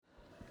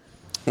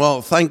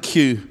Well, thank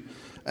you,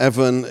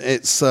 Evan.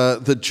 It's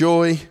the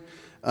joy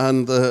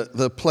and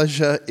the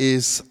pleasure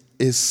is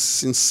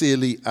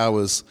sincerely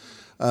ours.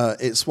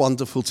 It's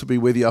wonderful to be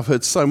with you. I've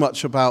heard so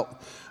much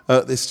about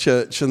this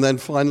church, and then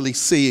finally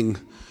seeing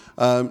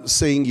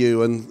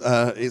you, and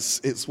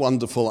it's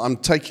wonderful. I'm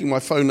taking my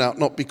phone out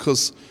not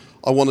because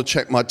I want to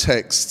check my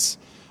texts,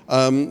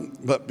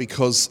 but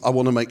because I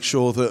want to make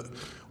sure that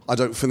I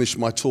don't finish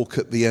my talk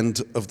at the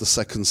end of the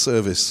second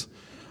service.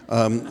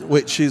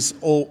 Which is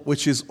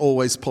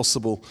always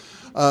possible.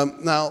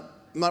 Now,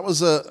 that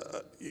was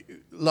a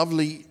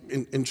lovely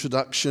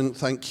introduction,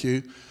 thank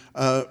you.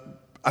 And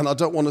I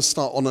don't want to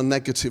start on a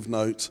negative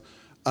note,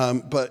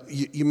 but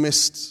you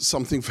missed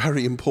something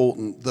very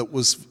important that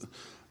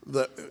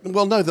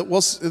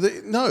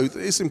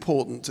is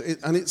important,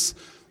 and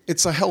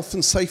it's a health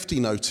and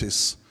safety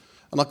notice.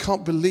 And I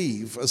can't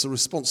believe, as a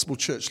responsible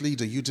church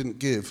leader, you didn't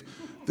give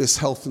this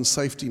health and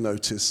safety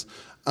notice.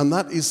 And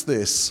that is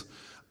this.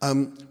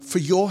 For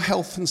your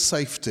health and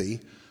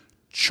safety,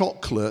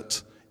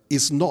 chocolate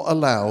is not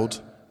allowed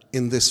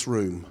in this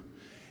room.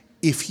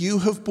 If you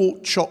have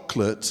brought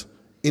chocolate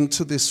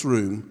into this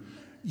room,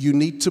 you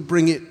need to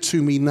bring it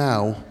to me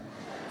now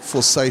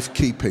for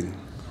safekeeping.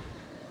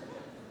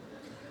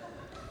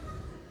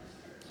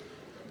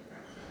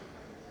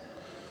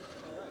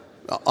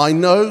 I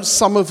know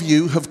some of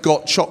you have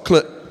got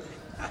chocolate.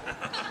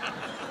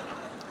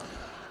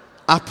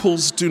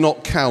 Apples do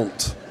not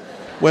count.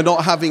 We're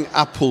not having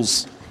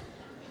apples.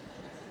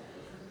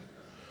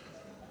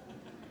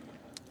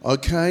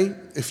 Okay,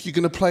 if you're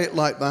going to play it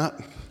like that,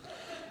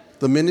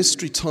 the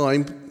ministry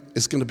time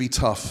is going to be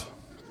tough.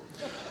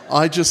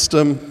 I just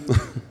want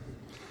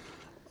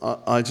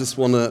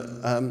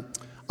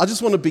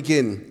to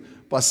begin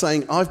by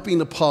saying I've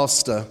been a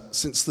pastor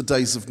since the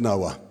days of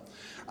Noah,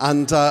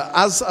 and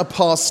as a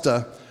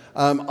pastor,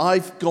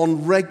 I've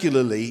gone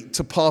regularly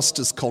to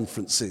pastors'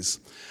 conferences.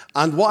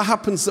 And what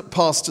happens at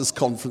pastors'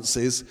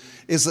 conferences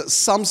is at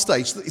some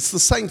stage, it's the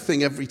same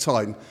thing every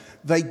time,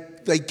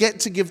 they get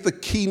to give the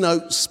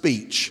keynote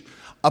speech,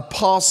 a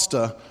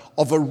pastor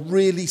of a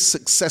really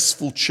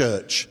successful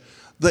church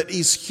that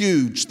is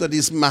huge, that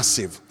is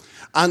massive.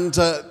 And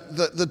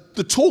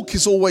the talk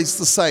is always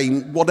the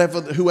same,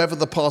 whoever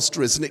the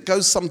pastor is, and it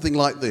goes something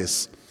like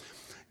this.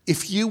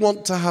 If you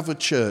want to have a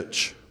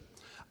church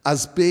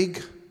as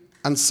big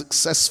and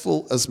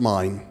successful as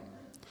mine,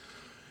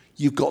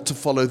 you've got to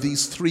follow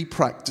these 3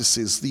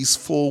 practices, these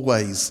 4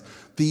 ways,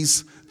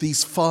 these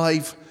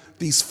five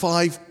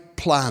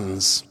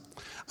plans.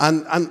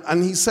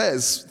 And he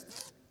says,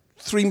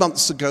 3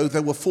 months ago,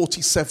 there were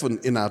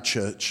 47 in our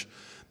church.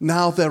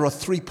 Now there are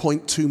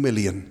 3.2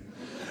 million.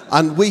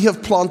 And we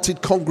have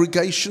planted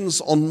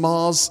congregations on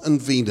Mars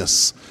and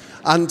Venus.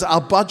 And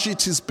our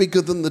budget is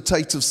bigger than the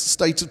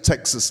state of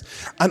Texas.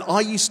 And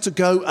I used to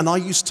go and I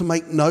used to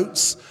make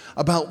notes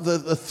about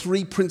the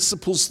 3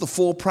 principles, the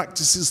 4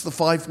 practices, the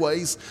 5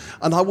 ways.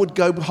 And I would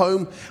go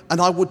home and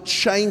I would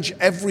change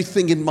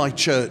everything in my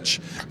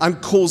church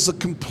and cause a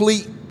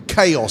complete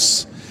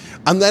chaos.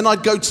 And then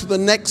I'd go to the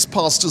next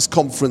pastor's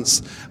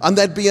conference and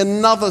there'd be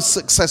another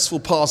successful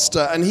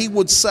pastor and he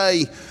would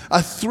say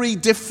 3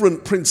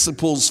 different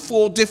principles,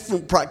 4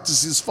 different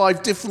practices,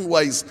 5 different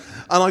ways.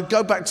 And I'd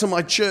go back to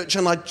my church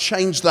and I'd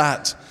change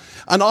that.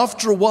 And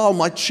after a while,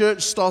 my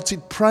church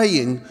started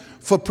praying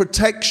for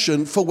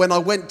protection for when I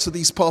went to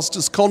these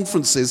pastors'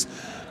 conferences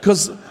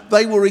because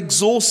they were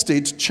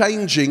exhausted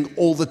changing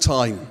all the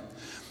time.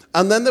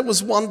 And then there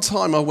was one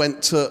time I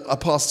went to a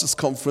pastor's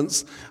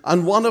conference,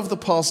 and one of the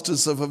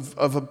pastors of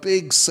a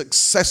big,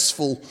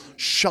 successful,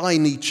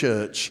 shiny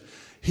church,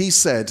 he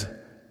said,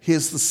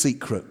 here's the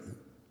secret.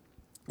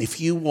 If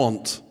you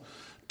want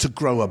to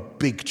grow a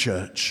big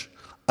church,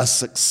 a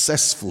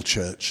successful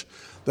church,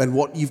 then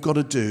what you've got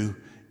to do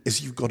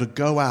is you've got to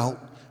go out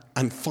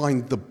and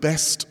find the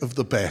best of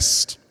the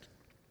best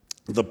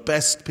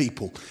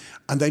people,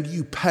 and then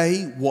you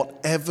pay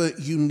whatever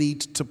you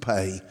need to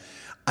pay,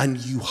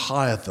 and you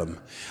hire them.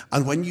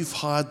 And when you've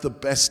hired the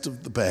best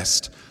of the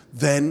best,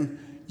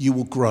 then you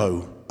will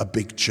grow a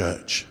big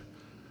church.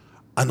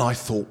 And I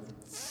thought,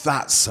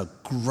 that's a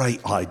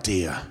great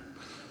idea,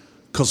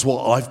 because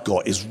what I've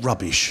got is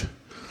rubbish.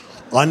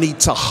 I need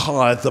to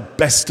hire the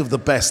best of the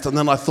best. And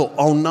then I thought,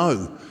 oh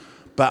no,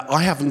 but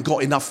I haven't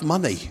got enough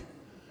money.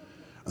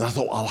 And I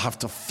thought, I'll have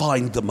to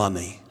find the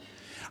money.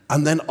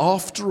 And then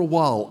after a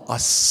while, it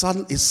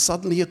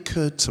suddenly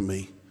occurred to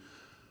me,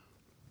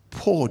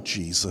 poor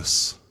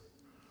Jesus.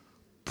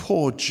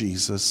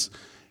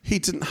 He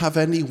didn't have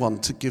anyone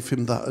to give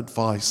him that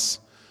advice.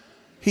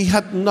 He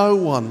had no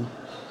one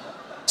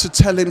to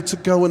tell him to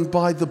go and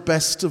buy the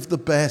best of the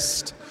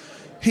best.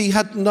 He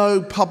had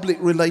no public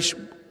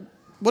relation.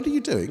 What are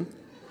you doing?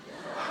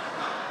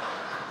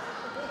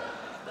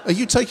 Are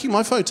you taking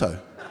my photo?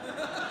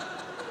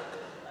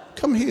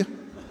 Come here.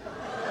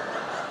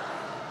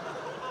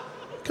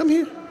 Come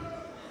here.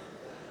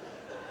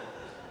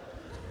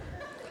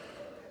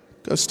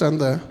 Go stand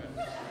there.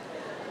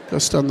 Go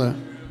stand there.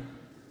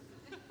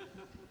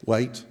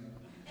 Wait.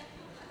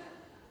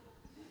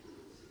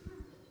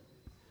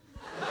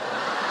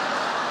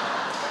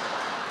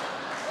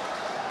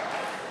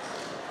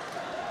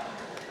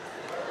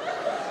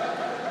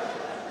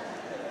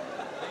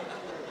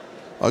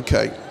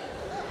 Okay.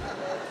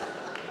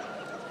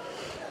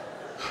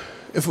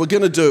 If we're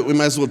going to do it, we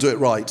may as well do it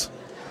right.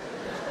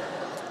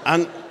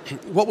 And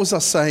what was I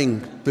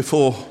saying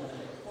before?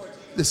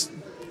 This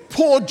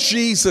poor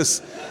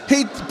Jesus.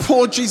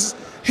 Poor Jesus.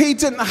 He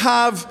didn't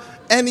have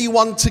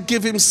anyone to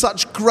give him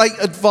such great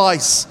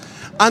advice.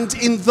 And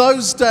in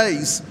those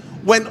days,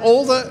 when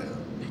all the...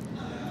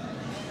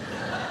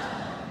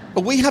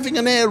 Are we having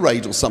an air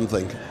raid or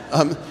something?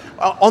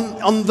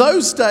 On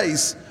those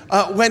days,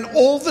 when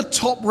all the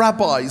top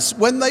rabbis,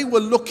 when they were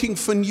looking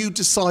for new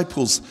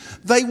disciples,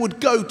 they would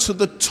go to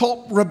the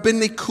top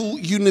rabbinical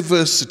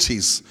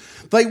universities.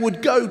 They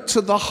would go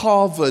to the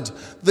Harvard,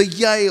 the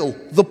Yale,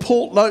 the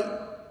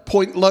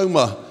Point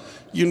Loma,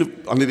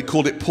 I nearly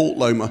called it Port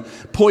Loma,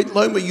 Point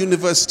Loma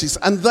universities,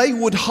 and they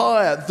would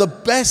hire the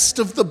best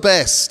of the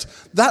best.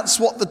 That's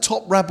what the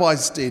top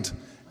rabbis did,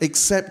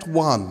 except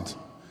one,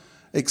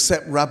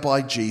 except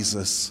Rabbi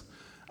Jesus.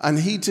 And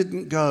he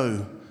didn't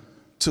go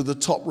to the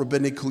top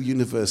rabbinical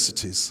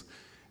universities.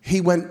 He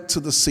went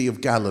to the Sea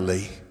of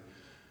Galilee,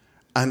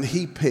 and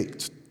he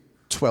picked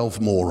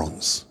 12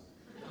 morons.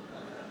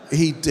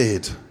 He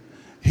did.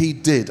 He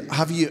did.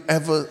 Have you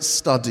ever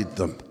studied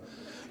them?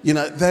 You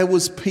know, there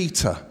was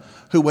Peter,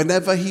 who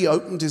whenever he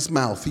opened his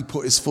mouth, he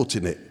put his foot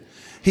in it.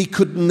 He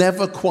could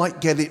never quite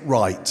get it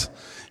right.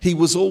 He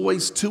was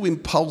always too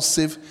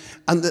impulsive.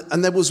 And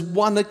there was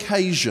one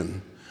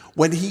occasion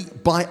when he,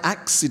 by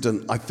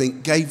accident, I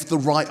think, gave the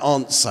right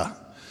answer.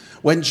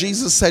 When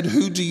Jesus said,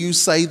 "Who do you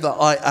say that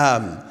I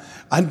am?"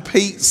 And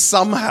Pete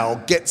somehow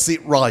gets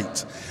it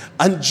right.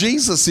 And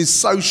Jesus is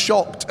so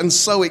shocked and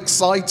so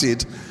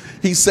excited.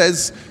 He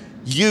says,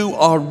 "You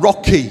are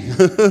Rocky.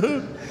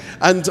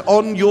 And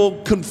on your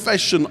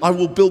confession, I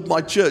will build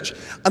my church."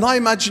 And I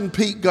imagine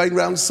Pete going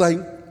around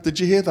saying, "Did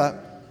you hear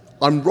that?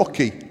 I'm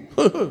Rocky.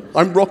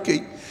 I'm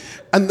Rocky."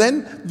 And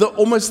then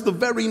almost the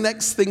very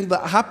next thing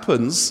that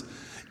happens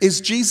is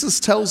Jesus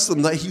tells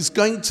them that he's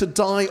going to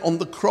die on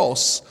the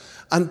cross.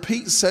 And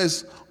Pete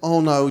says,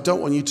 "Oh no,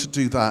 don't want you to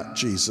do that,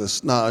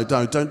 Jesus. No,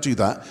 don't do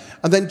that."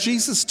 And then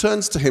Jesus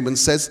turns to him and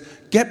says,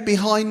 "Get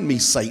behind me,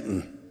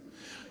 Satan."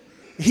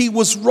 He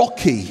was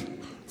Rocky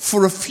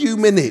for a few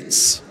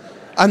minutes,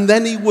 and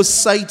then he was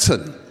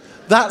Satan.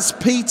 That's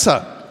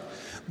Peter.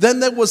 Then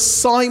there was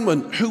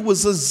Simon, who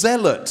was a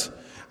zealot.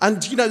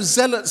 And, you know,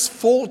 zealots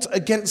fought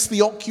against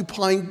the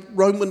occupying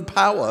Roman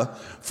power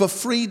for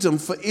freedom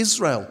for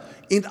Israel.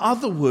 In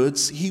other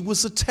words, he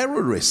was a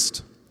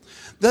terrorist.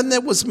 Then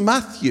there was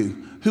Matthew,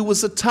 who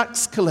was a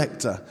tax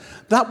collector.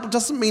 That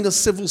doesn't mean a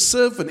civil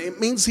servant. It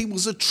means he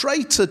was a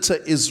traitor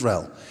to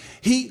Israel.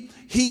 He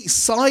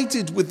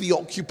sided with the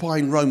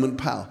occupying Roman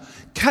power.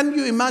 Can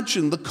you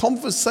imagine the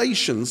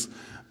conversations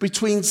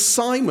between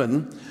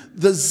Simon,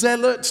 the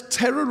zealot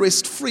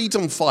terrorist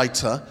freedom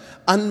fighter,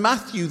 and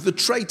Matthew, the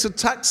traitor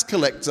tax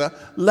collector,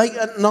 late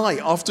at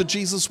night after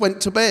Jesus went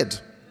to bed?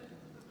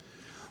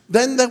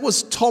 Then there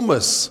was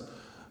Thomas,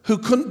 who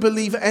couldn't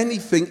believe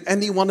anything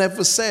anyone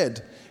ever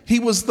said. He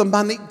was the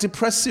manic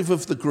depressive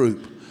of the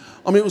group.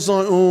 I mean, it was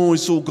like, "Oh,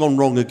 it's all gone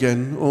wrong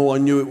again. Oh, I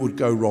knew it would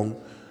go wrong.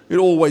 It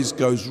always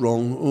goes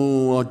wrong.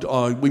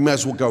 Oh, we may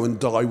as well go and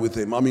die with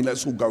him. I mean,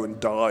 let's all go and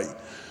die.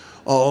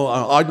 Oh,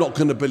 I'm not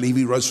going to believe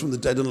he rose from the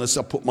dead unless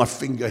I put my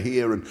finger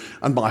here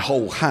and my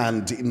whole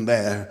hand in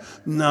there.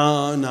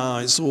 No,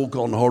 it's all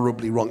gone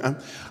horribly wrong."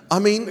 I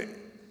mean,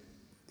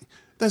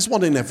 there's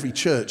one in every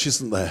church,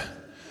 isn't there?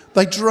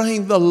 They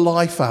drain the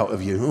life out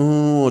of you.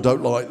 "Oh, I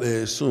don't like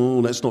this. Oh,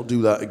 let's not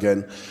do that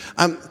again."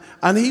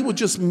 And he would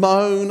just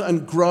moan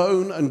and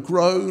groan and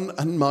groan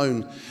and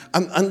moan.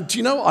 And do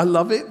you know, I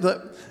love it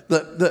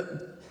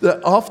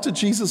that after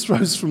Jesus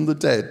rose from the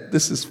dead,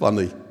 this is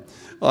funny.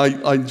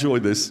 I enjoy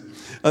this.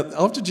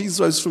 After Jesus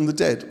rose from the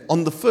dead,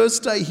 on the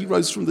first day he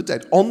rose from the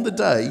dead, on the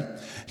day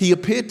he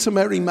appeared to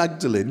Mary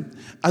Magdalene,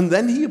 and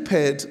then he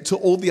appeared to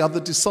all the other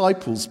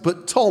disciples,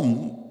 but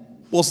Tom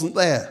wasn't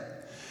there.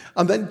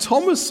 And then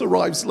Thomas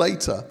arrives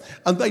later,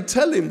 and they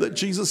tell him that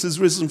Jesus is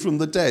risen from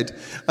the dead.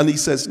 And he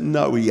says,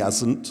 "No, he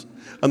hasn't."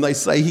 And they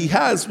say, "He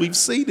has, we've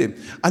seen him."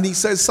 And he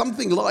says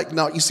something like,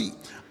 now, you see,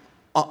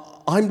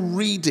 I'm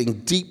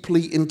reading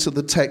deeply into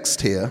the text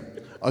here,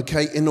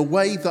 okay, in a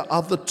way that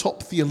other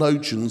top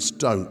theologians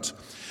don't.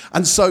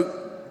 And so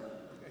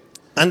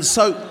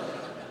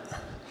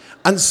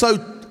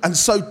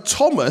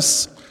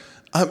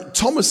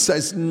Thomas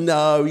says,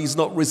 "No, he's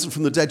not risen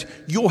from the dead.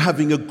 You're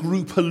having a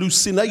group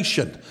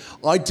hallucination.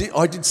 I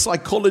did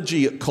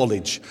psychology at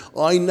college.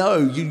 I know.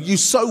 You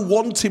so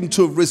want him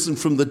to have risen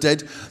from the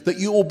dead that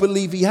you all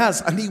believe he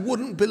has." And he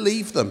wouldn't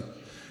believe them.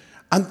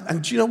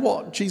 And do you know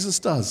what Jesus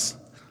does?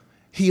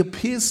 He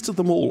appears to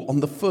them all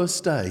on the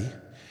first day,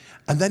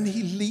 and then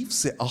he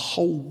leaves it a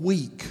whole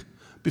week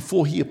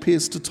before he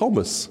appears to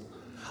Thomas.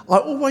 I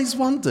always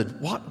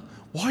wondered,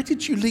 why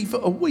did you leave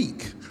it a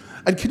week?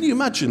 And can you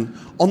imagine,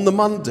 on the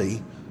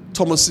Monday,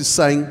 Thomas is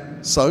saying,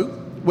 "So,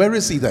 where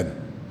is he then?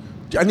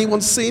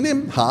 Anyone seen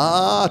him?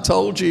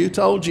 Told you.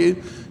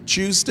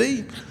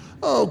 Tuesday?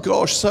 Oh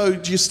gosh, so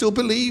do you still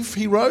believe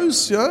he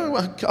rose?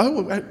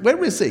 Oh,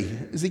 where is he?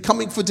 Is he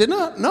coming for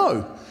dinner?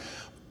 No."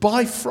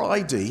 By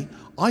Friday,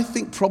 I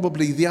think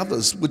probably the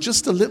others were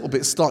just a little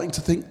bit starting to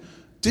think,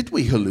 did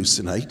we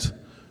hallucinate?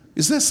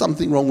 Is there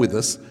something wrong with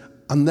us?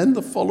 And then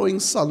the following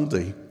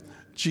Sunday,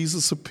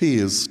 Jesus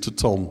appears to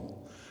Tom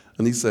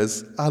and he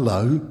says,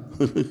 hello.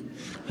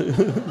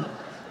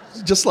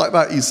 Just like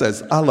that, he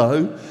says,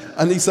 hello.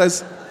 And he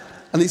says,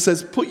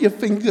 put your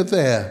finger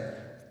there.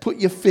 Put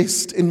your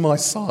fist in my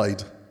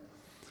side.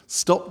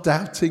 Stop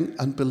doubting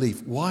and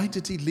believe. Why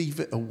did he leave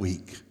it a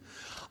week?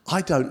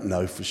 I don't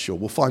know for sure.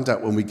 We'll find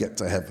out when we get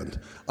to heaven.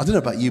 I don't know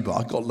about you, but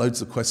I've got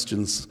loads of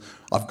questions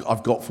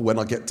I've got for when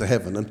I get to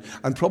heaven.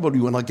 And probably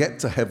when I get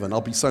to heaven,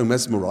 I'll be so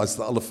mesmerized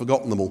that I'll have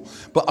forgotten them all.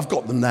 But I've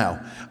got them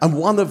now. And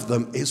one of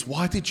them is,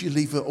 why did you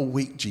leave it a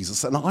week,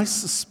 Jesus? And I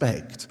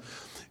suspect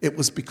it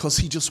was because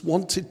he just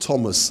wanted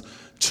Thomas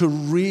to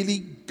really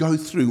go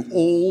through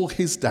all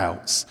his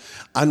doubts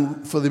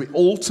and for them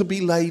all to be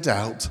laid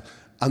out,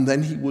 and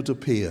then he would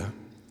appear.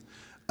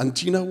 And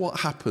do you know what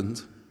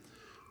happened?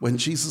 When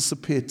Jesus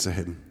appeared to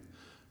him,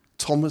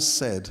 Thomas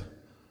said,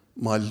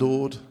 my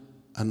Lord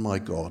and my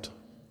God.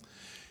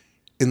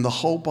 In the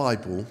whole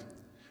Bible,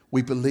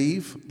 we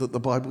believe that the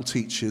Bible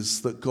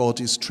teaches that God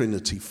is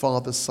Trinity,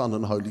 Father, Son,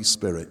 and Holy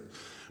Spirit.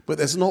 But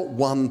there's not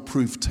one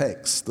proof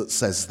text that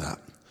says that.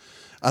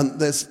 And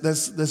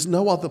there's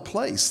no other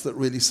place that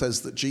really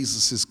says that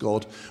Jesus is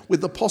God, with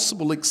the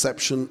possible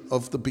exception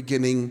of the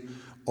beginning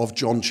of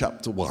John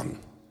chapter 1.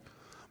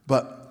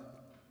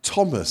 But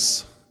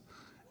Thomas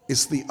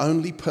is the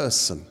only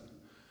person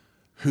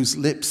whose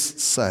lips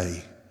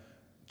say,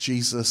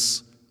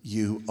 Jesus,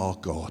 you are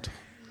God.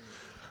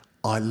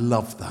 I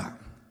love that.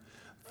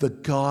 The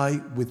guy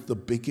with the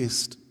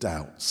biggest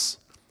doubts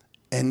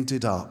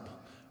ended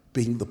up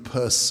being the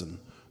person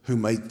who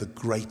made the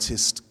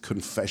greatest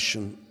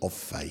confession of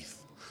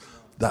faith.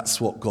 That's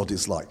what God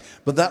is like.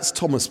 But that's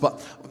Thomas.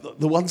 But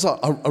the ones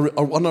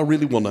I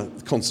really want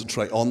to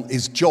concentrate on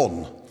is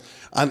John.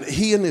 And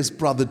he and his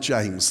brother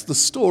James. The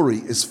story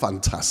is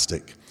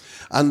fantastic.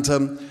 And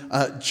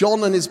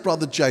John and his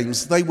brother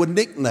James, they were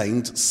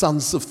nicknamed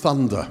Sons of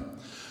Thunder.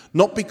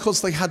 Not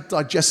because they had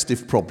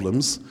digestive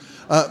problems,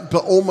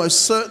 but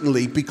almost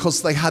certainly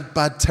because they had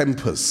bad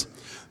tempers.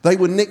 They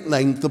were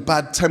nicknamed the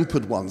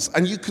bad-tempered ones.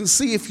 And you can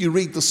see if you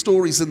read the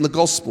stories in the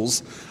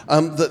Gospels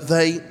that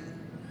they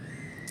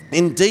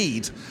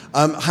indeed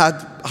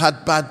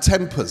had bad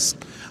tempers.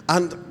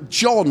 And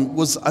John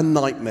was a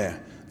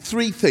nightmare.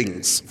 3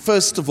 things.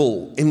 First of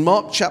all, in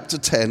Mark chapter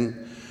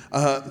 10,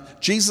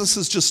 Jesus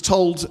has just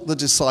told the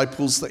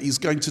disciples that he's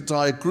going to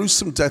die a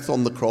gruesome death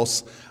on the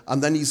cross,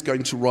 and then he's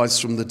going to rise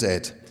from the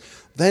dead.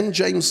 Then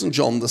James and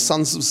John, the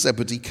sons of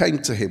Zebedee, came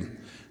to him.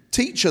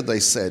 Teacher, they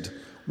said,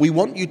 we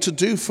want you to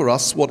do for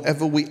us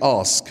whatever we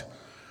ask.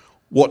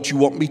 What do you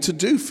want me to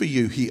do for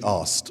you, he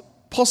asked,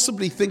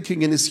 possibly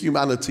thinking in his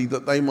humanity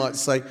that they might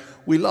say,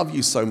 we love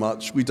you so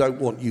much, we don't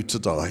want you to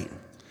die.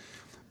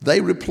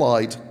 They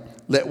replied,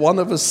 let one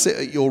of us sit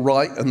at your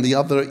right and the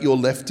other at your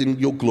left in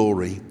your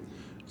glory.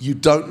 You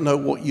don't know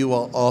what you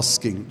are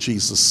asking,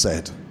 Jesus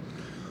said.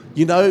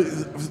 You know,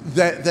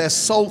 their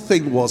sole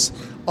thing was,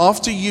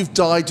 after you've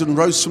died and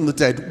rose from the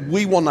dead,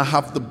 we want to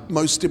have the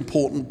most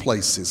important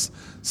places.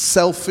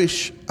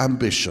 Selfish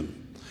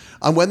ambition.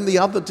 And when the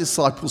other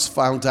disciples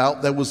found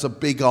out, there was a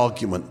big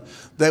argument.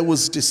 There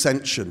was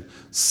dissension.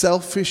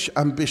 Selfish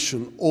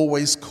ambition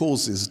always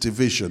causes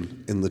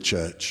division in the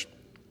church.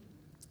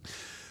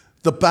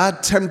 The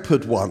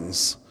bad-tempered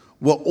ones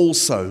were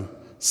also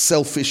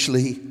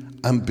selfishly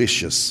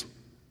ambitious.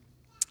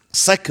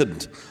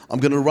 Second, I'm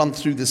going to run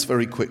through this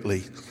very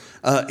quickly.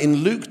 In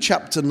Luke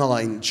chapter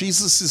 9,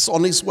 Jesus is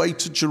on his way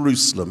to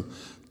Jerusalem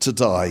to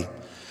die.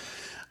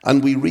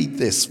 And we read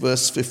this,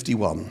 verse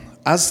 51.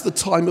 As the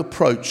time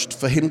approached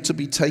for him to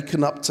be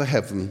taken up to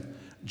heaven,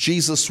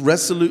 Jesus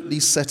resolutely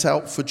set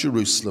out for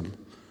Jerusalem,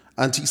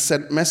 and he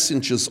sent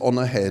messengers on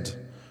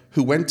ahead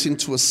who went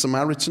into a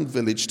Samaritan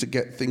village to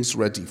get things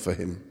ready for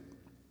him.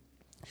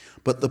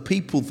 But the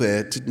people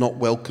there did not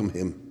welcome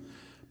him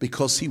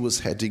because he was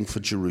heading for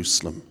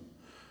Jerusalem.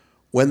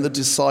 When the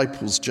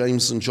disciples,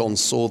 James and John,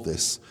 saw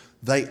this,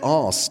 they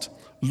asked,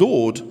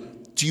 Lord,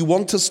 do you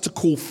want us to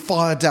call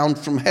fire down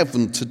from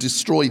heaven to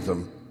destroy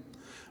them?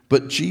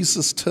 But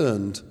Jesus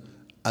turned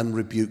and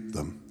rebuked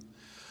them.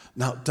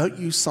 Now, don't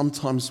you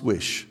sometimes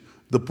wish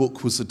the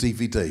book was a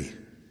DVD?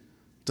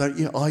 Don't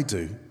you? I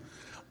do.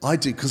 I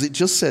do, because it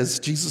just says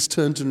Jesus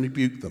turned and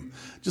rebuked them.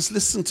 Just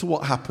listen to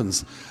what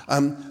happens.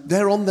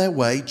 They're on their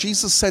way.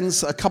 Jesus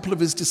sends a couple of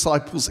his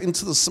disciples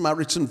into the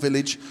Samaritan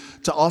village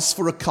to ask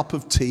for a cup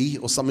of tea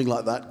or something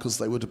like that, because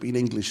they would have been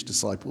English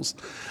disciples.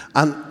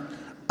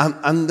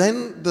 And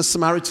then the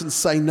Samaritans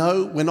say,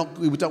 no, we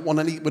don't want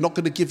any, we're not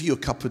going to give you a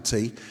cup of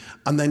tea.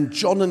 And then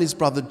John and his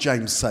brother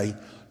James say,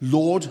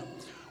 Lord,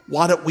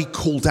 why don't we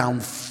call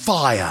down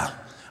fire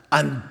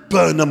and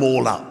burn them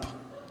all up?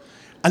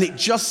 And it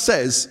just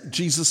says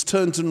Jesus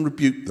turned and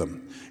rebuked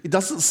them. It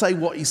doesn't say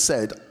what he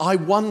said. I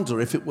wonder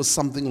if it was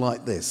something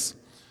like this.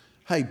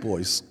 Hey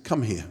boys,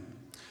 come here.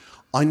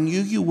 I knew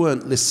you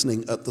weren't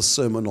listening at the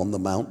Sermon on the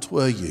Mount,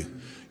 were you?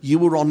 You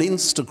were on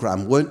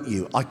Instagram, weren't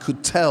you? I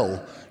could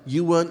tell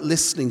you weren't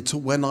listening to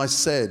when I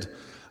said,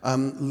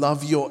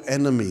 love your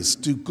enemies,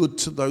 do good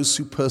to those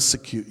who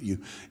persecute you.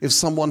 If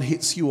someone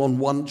hits you on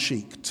one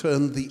cheek,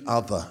 turn the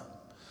other.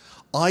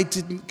 I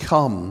didn't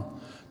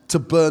come to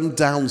burn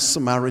down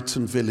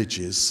Samaritan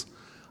villages.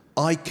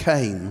 I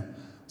came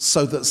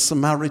so that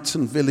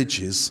Samaritan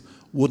villages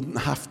wouldn't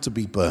have to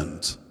be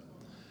burnt.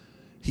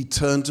 He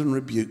turned and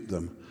rebuked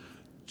them.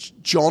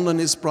 John and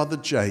his brother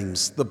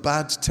James, the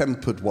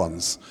bad-tempered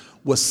ones,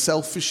 were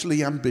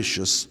selfishly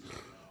ambitious,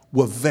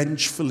 were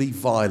vengefully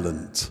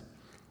violent.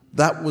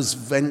 That was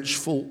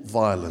vengeful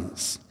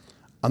violence.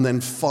 And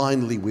then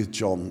finally with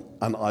John,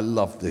 and I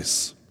love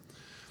this.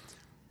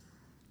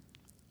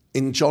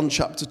 In John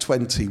chapter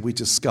 20, we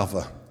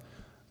discover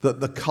that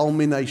the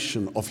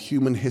culmination of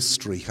human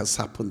history has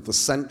happened, the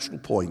central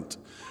point.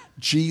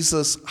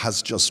 Jesus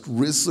has just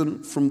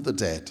risen from the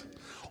dead.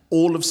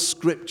 All of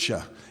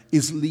Scripture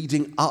is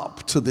leading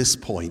up to this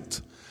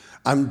point.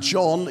 And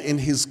John, in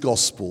his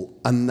gospel,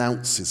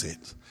 announces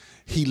it.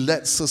 He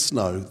lets us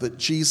know that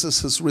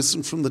Jesus has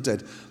risen from the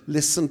dead.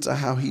 Listen to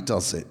how he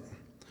does it.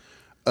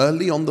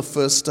 Early on the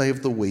first day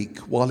of the week,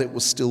 while it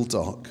was still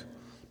dark,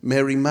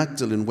 Mary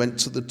Magdalene went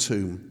to the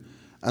tomb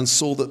and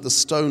saw that the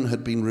stone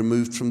had been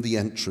removed from the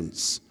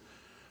entrance.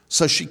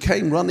 So she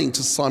came running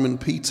to Simon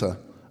Peter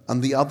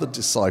and the other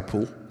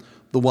disciple,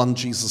 the one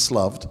Jesus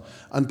loved.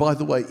 And by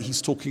the way,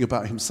 he's talking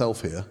about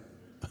himself here.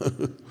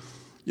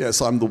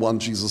 Yes, I'm the one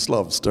Jesus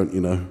loves, don't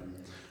you know?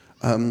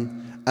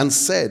 And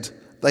said,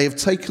 they have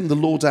taken the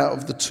Lord out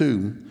of the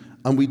tomb,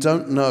 and we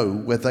don't know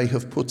where they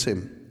have put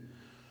him.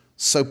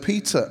 So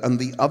Peter and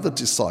the other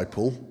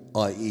disciple,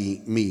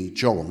 i.e. me,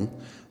 John,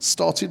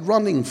 started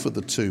running for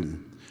the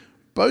tomb.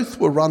 Both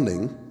were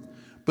running,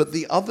 but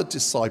the other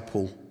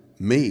disciple,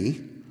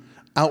 me,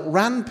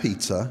 outran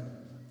Peter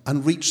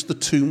and reached the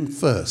tomb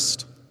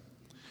first.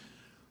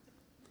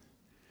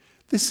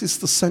 This is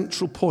the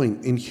central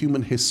point in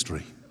human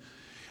history.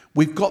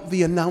 We've got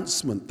the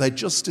announcement. They're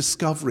just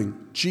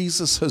discovering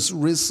Jesus has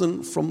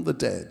risen from the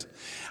dead.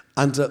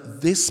 And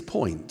at this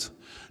point,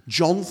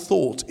 John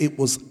thought it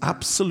was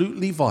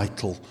absolutely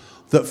vital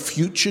that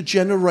future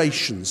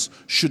generations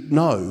should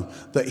know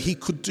that he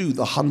could do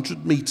the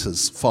 100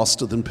 meters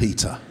faster than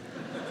Peter.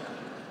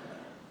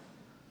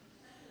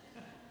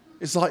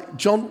 It's like,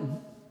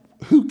 John,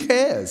 who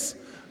cares?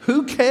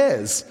 Who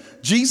cares?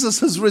 Jesus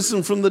has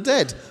risen from the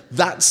dead.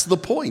 That's the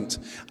point.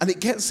 And it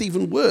gets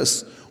even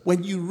worse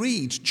when you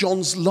read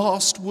John's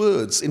last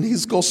words in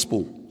his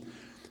gospel.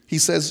 He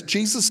says,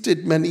 Jesus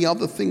did many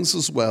other things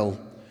as well.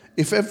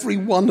 If every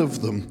one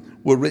of them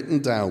were written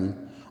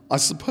down, I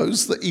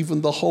suppose that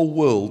even the whole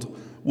world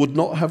would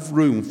not have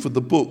room for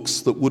the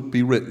books that would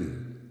be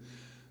written.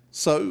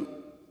 So,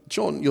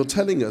 John, you're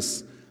telling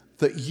us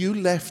that you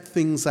left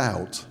things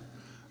out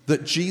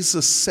that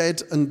Jesus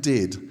said and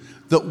did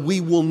that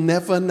we will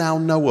never now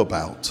know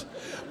about.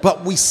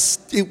 But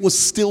it was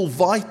still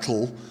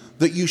vital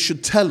that you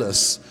should tell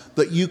us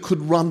that you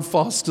could run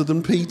faster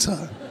than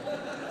Peter.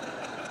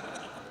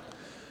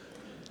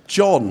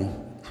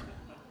 John,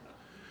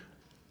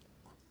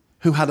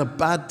 who had a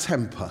bad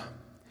temper,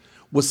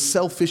 was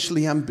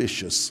selfishly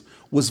ambitious,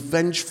 was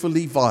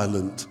vengefully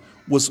violent,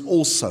 was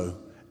also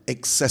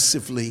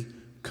excessively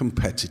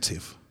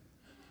competitive.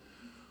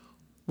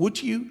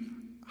 Would you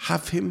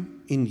have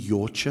him in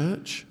your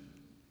church?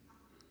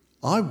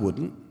 I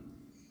wouldn't.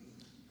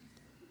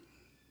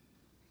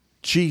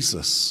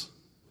 Jesus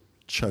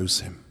chose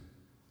him.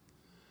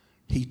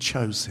 He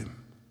chose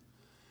him.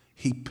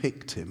 He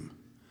picked him.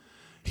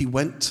 He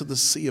went to the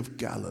Sea of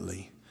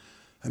Galilee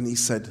and he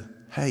said,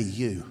 hey,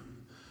 you,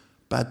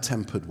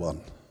 bad-tempered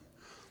one,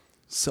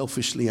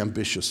 selfishly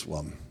ambitious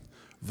one,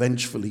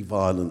 vengefully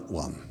violent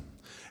one,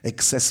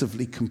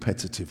 excessively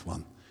competitive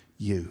one,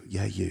 you,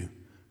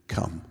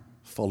 come,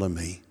 follow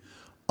me.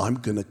 I'm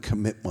going to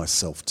commit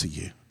myself to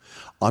you.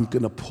 I'm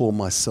going to pour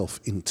myself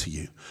into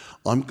you.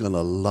 I'm going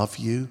to love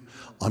you.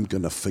 I'm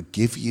going to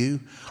forgive you.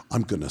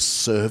 I'm going to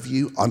serve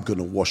you. I'm going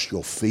to wash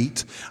your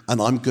feet.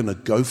 And I'm going to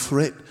go for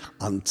it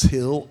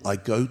until I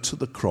go to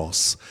the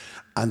cross.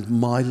 And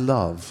my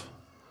love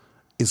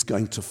is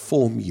going to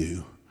form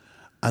you.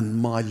 And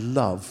my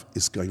love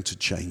is going to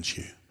change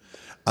you.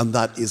 And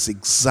that is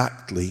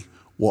exactly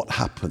what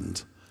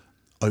happened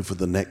over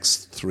the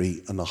next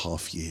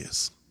 3.5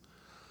 years.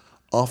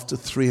 After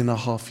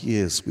 3.5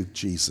 years with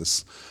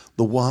Jesus,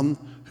 the one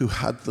who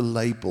had the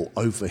label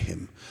over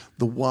him,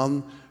 the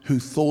one who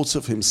thought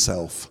of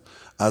himself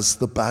as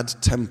the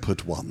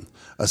bad-tempered one,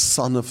 a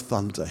son of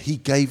thunder, he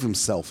gave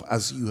himself,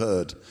 as you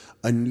heard,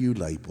 a new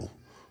label,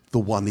 the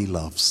one he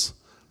loves,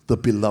 the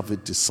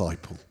beloved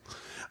disciple.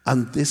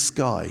 And this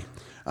guy,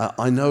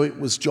 I know it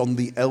was John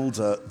the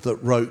Elder that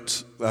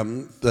wrote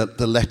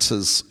the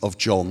letters of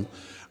John,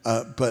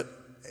 but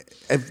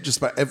just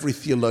about every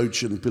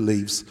theologian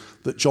believes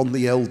that John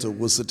the Elder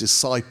was a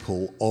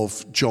disciple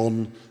of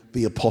John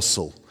the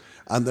Apostle.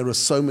 And there are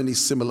so many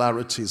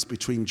similarities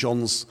between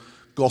John's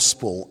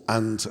gospel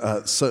and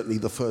certainly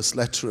the first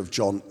letter of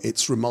John.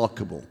 It's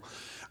remarkable.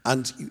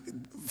 And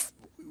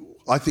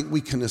I think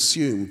we can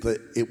assume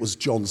that it was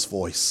John's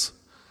voice.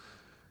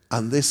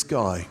 And this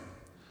guy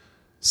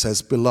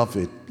says,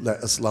 "Beloved,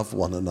 let us love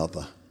one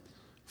another,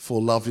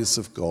 for love is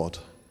of God.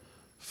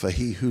 For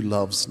he who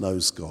loves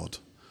knows God,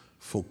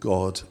 for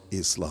God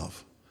is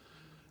love."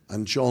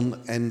 And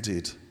John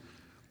ended,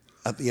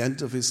 at the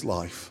end of his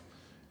life,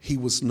 he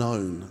was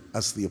known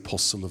as the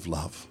apostle of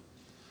love.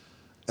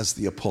 As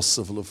the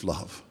apostle of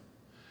love.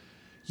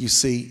 You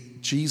see,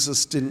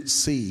 Jesus didn't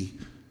see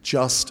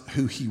just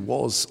who he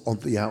was on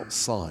the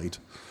outside.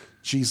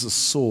 Jesus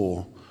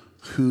saw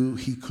who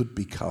he could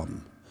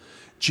become.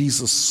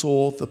 Jesus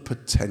saw the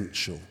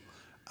potential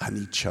and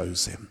he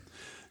chose him.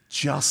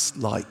 Just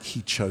like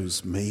he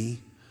chose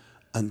me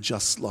and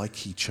just like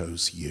he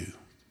chose you.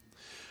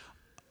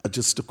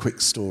 Just a quick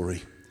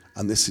story,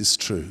 and this is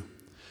true.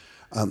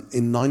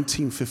 In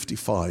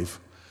 1955,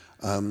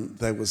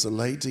 there was a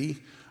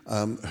lady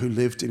who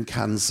lived in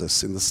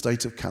Kansas, in the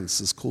state of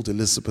Kansas, called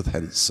Elizabeth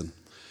Henson.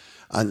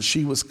 And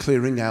she was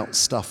clearing out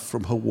stuff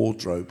from her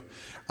wardrobe.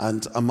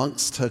 And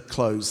amongst her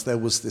clothes, there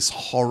was this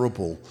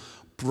horrible,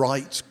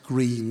 bright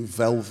green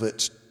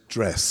velvet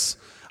dress.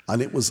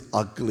 And it was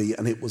ugly,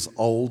 and it was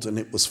old, and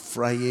it was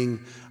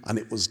fraying, and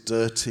it was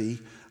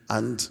dirty.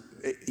 And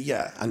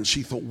and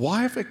she thought,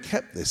 why have I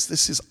kept this?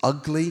 This is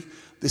ugly.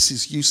 This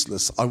is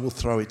useless. I will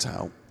throw it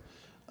out.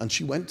 And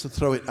she went to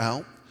throw it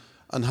out,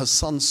 and her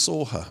son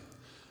saw her.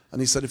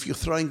 And he said, "If you're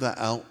throwing that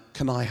out,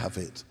 can I have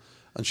it?"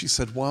 And she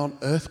said, "Why on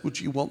earth would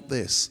you want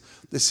this?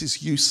 This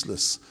is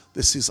useless.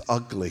 This is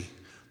ugly.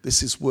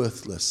 This is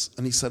worthless."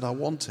 And he said, "I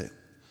want it."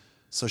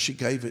 So she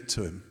gave it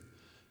to him.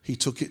 He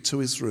took it to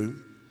his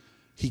room.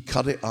 He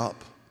cut it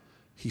up.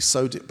 He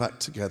sewed it back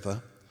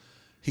together.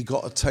 He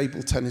got a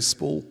table tennis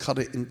ball, cut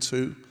it in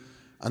two,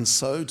 and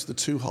sewed the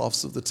two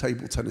halves of the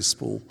table tennis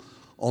ball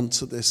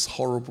onto this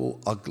horrible,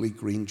 ugly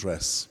green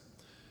dress.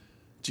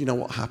 Do you know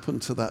what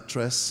happened to that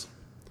dress?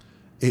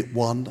 It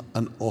won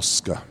an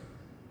Oscar.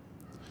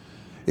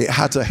 It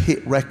had a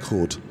hit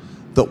record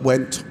that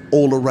went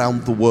all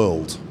around the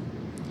world.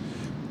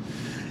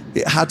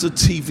 It had a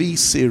TV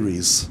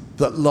series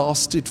that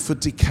lasted for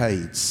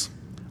decades.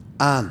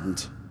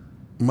 And,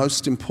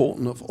 most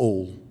important of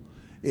all,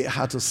 it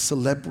had a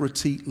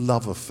celebrity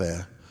love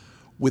affair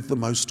with the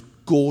most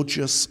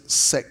gorgeous,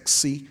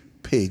 sexy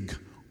pig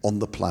on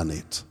the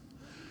planet.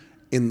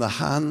 In the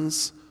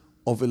hands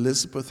of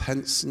Elizabeth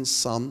Henson's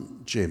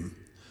son, Jim,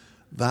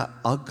 that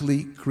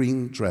ugly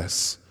green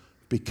dress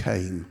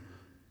became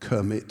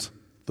Kermit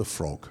the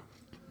Frog.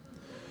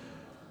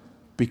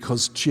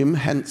 Because Jim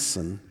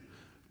Henson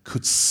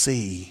could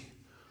see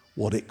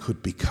what it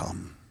could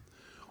become,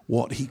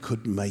 what he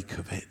could make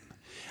of it.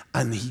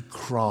 And he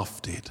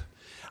crafted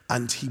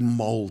and he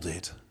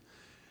molded.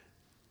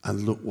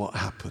 And look what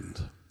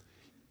happened.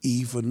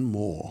 Even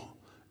more,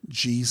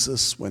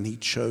 Jesus, when he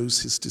chose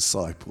his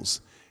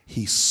disciples,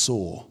 he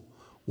saw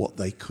what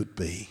they could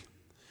be.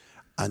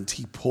 And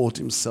he poured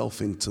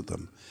himself into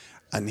them,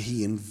 and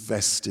he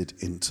invested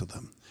into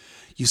them.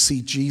 You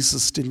see,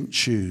 Jesus didn't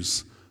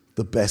choose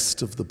the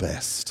best of the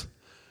best.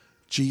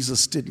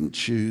 Jesus didn't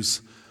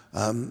choose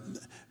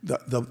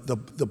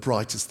the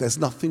brightest. There's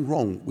nothing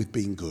wrong with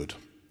being good.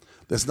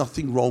 There's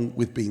nothing wrong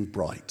with being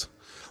bright.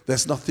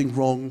 There's nothing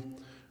wrong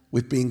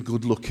with being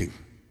good looking.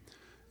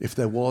 If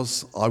there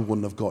was, I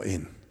wouldn't have got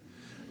in.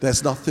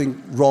 There's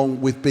nothing wrong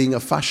with being a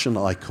fashion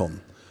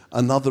icon.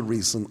 Another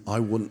reason I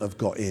wouldn't have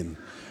got in.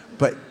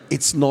 But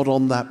it's not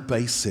on that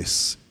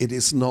basis. It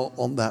is not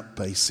on that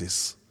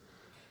basis.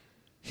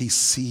 He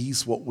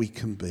sees what we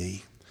can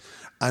be,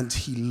 and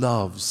he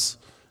loves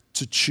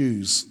to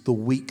choose the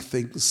weak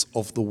things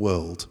of the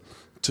world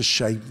to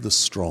shame the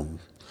strong.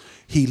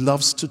 He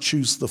loves to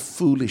choose the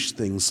foolish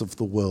things of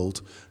the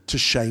world to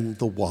shame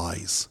the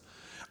wise.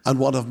 And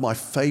one of my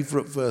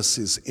favorite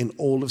verses in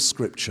all of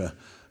Scripture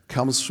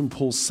comes from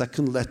Paul's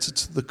second letter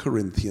to the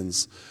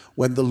Corinthians,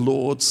 when the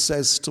Lord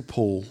says to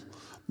Paul,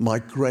 "My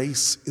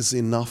grace is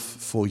enough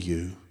for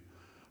you,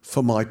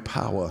 for my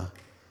power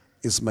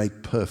is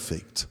made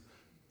perfect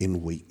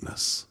in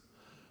weakness."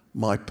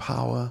 My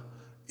power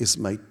is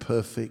made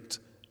perfect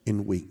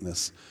in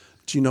weakness.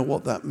 Do you know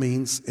what that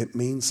means? It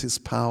means his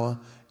power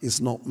is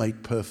not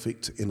made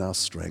perfect in our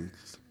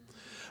strength.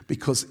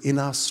 Because in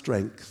our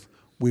strength,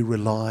 we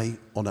rely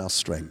on our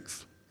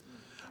strength.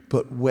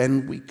 But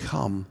when we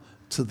come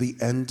to the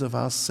end of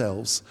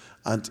ourselves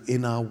and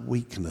in our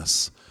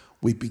weakness,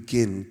 we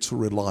begin to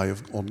rely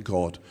on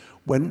God.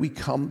 When we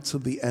come to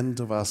the end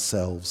of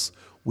ourselves,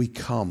 we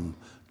come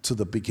to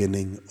the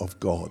beginning of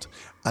God.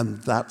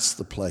 And that's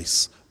the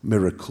place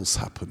miracles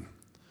happen.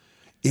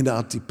 In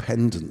our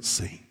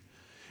dependency.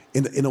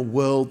 In a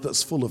world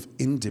that's full of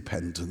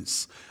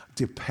independence,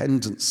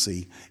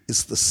 dependency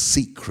is the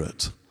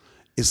secret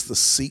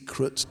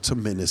to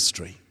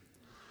ministry.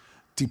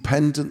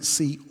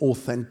 Dependency,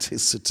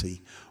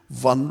 authenticity,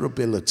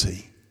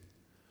 vulnerability.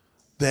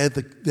 They're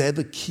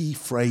the key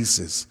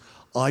phrases,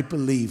 I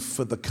believe,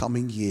 for the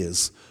coming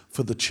years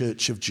for the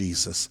Church of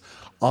Jesus.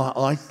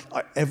 I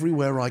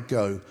everywhere I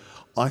go,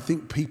 I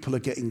think people are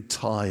getting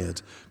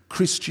tired.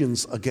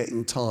 Christians are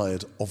getting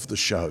tired of the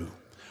show,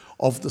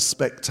 of the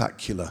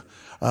spectacular,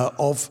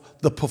 of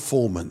the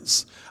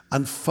performance.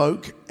 And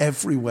folk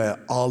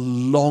everywhere are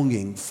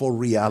longing for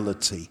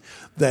reality.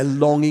 They're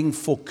longing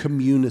for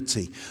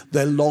community.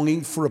 They're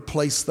longing for a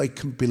place they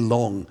can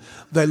belong.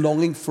 They're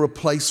longing for a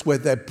place where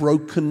their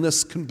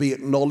brokenness can be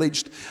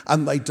acknowledged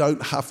and they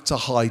don't have to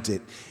hide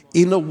it.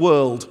 In a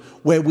world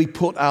where we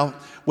put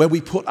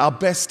our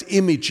best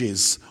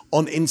images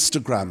on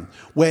Instagram,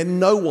 where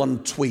no one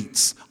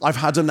tweets, "I've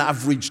had an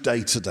average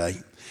day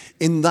today."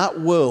 In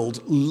that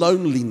world,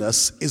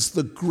 loneliness is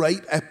the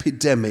great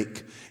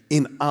epidemic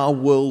in our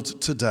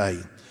world today.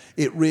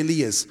 It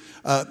really is.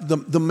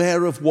 The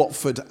mayor of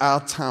Watford,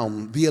 our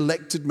town, the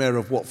elected mayor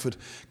of Watford,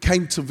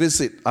 came to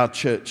visit our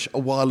church a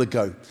while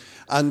ago.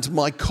 And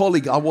my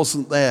colleague, I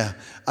wasn't there,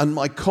 and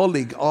my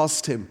colleague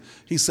asked him,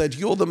 he said,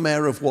 "You're the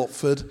mayor of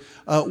Watford.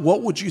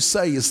 What would you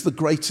say is the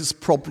greatest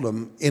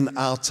problem in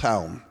our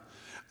town?"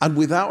 And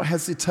without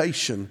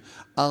hesitation,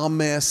 our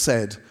mayor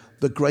said,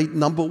 the great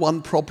number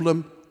one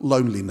problem,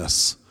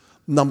 loneliness.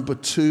 Number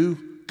two,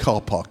 car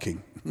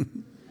parking.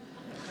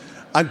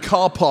 And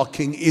car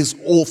parking is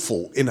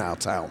awful in our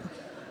town.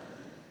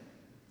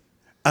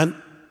 And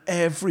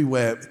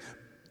everywhere,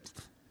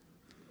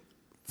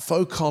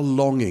 folk are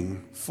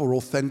longing for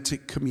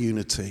authentic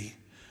community.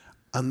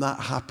 And that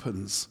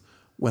happens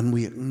when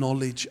we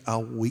acknowledge our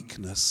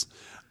weakness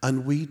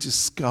and we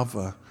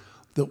discover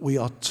that we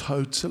are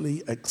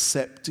totally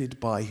accepted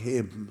by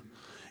Him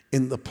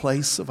in the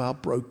place of our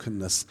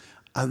brokenness,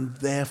 and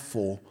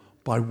therefore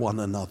by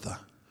one another.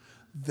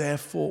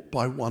 Therefore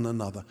by one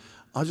another.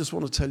 I just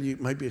want to tell you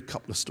maybe a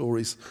couple of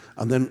stories,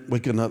 and then we're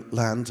going to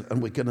land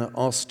and we're going to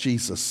ask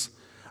Jesus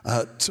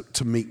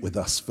to meet with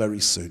us very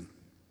soon.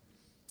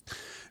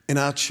 In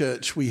our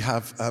church, we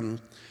have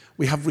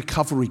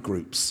recovery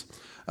groups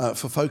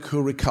for folk who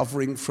are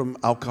recovering from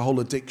alcohol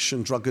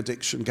addiction, drug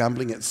addiction,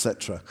 gambling,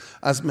 etc.,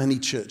 as many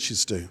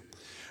churches do.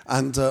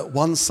 And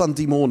one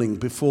Sunday morning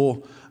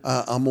before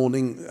our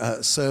morning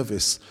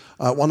service,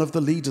 one of the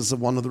leaders of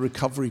one of the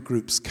recovery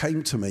groups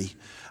came to me,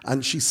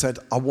 and she said,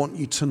 "I want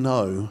you to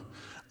know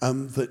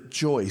that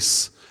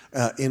Joyce,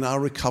 in our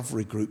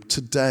recovery group,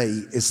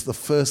 today is the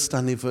first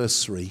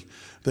anniversary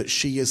that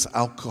she is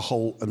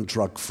alcohol and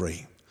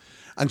drug-free."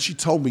 And she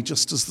told me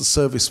just as the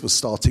service was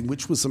starting,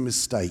 which was a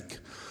mistake,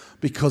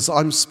 because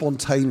I'm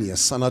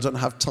spontaneous and I don't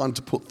have time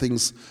to put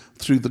things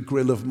through the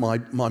grill of my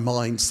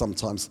mind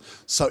sometimes.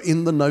 So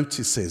in the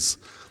notices,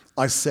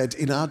 I said,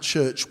 in our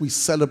church, we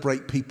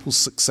celebrate people's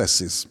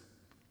successes.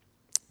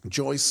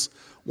 Joyce,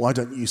 why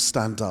don't you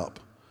stand up?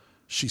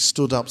 She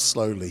stood up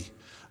slowly.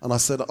 And I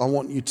said, I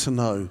want you to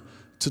know,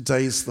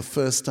 today is the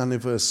first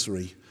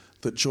anniversary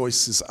that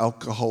Joyce is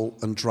alcohol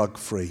and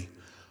drug-free.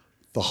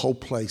 The whole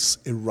place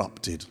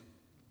erupted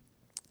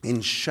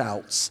in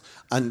shouts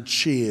and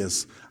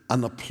cheers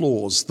and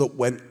applause that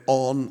went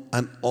on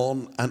and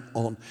on and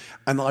on.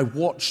 And I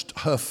watched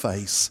her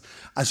face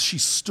as she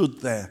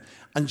stood there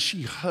and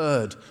she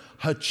heard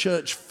her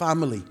church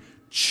family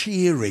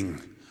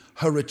cheering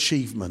her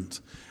achievement.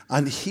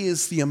 And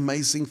here's the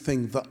amazing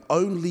thing that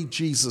only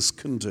Jesus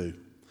can do.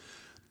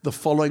 The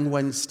following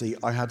Wednesday,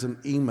 I had an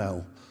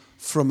email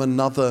from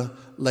another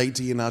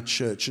lady in our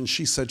church, and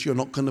she said, "You're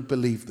not going to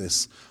believe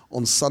this.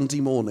 On Sunday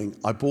morning,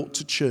 I brought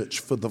to church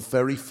for the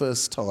very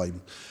first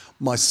time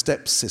my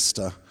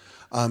stepsister,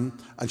 and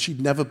she'd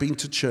never been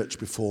to church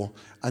before,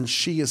 and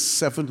she is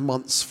 7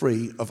 months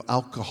free of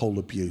alcohol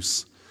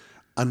abuse.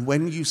 And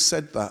when you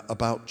said that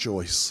about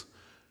Joyce,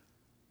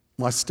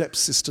 my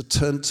stepsister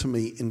turned to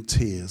me in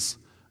tears,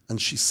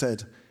 and she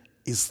said,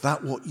 'Is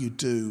that what you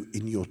do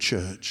in your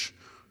church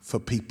for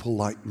people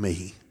like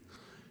me?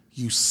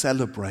 You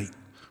celebrate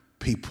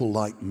people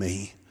like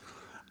me.'"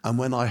 And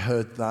when I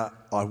heard that,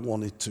 I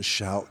wanted to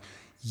shout,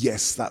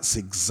 yes, that's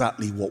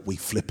exactly what we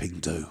flipping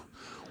do.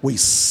 We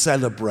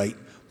celebrate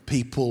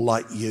people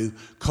like you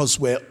because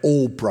we're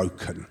all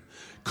broken,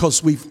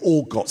 because we've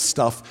all got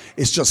stuff.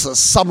 It's just that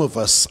some of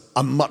us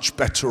are much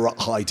better at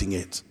hiding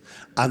it.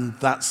 And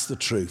that's the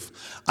truth.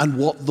 And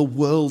what the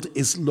world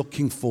is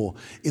looking for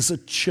is a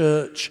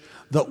church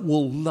that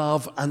will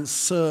love and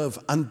serve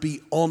and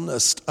be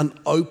honest and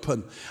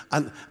open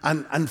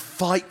and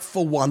fight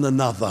for one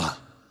another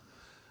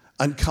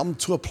and come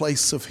to a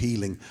place of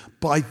healing.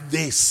 By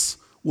this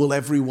will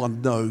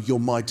everyone know you're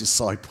my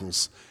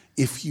disciples,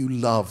 if you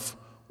love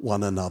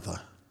one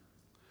another.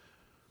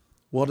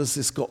 What has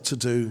this got to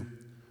do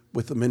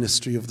with the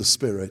ministry of the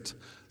Spirit?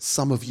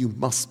 Some of you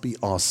must be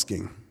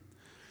asking.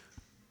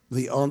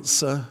 The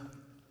answer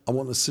I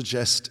want to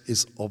suggest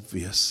is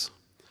obvious.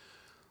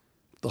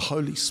 The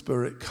Holy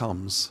Spirit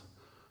comes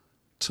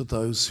to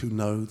those who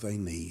know they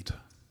need,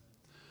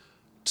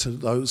 to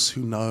those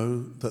who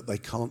know that they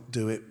can't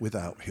do it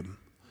without Him,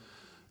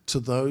 to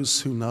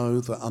those who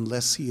know that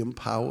unless He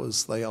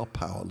empowers, they are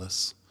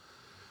powerless,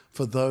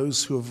 for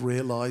those who have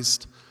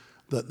realized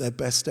that their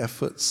best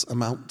efforts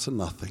amount to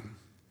nothing.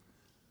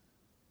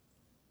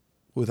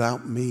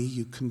 Without me,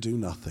 you can do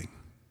nothing.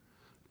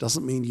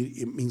 Doesn't mean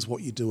it means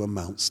what you do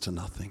amounts to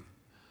nothing.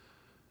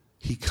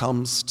 He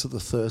comes to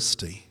the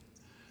thirsty.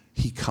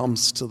 He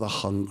comes to the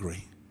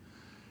hungry.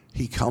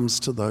 He comes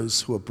to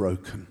those who are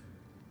broken.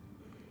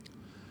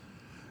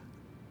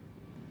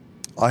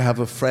 I have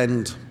a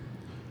friend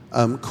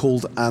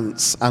called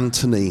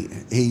Anthony.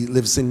 He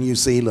lives in New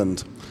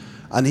Zealand.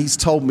 And he's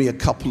told me a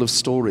couple of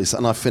stories,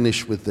 and I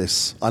finish with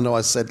this. I know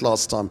I said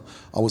last time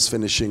I was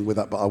finishing with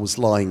that, but I was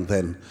lying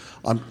then.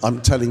 I'm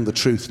telling the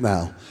truth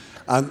now.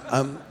 And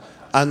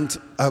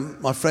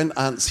my friend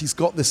Ants, he's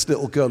got this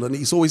little girl, and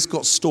he's always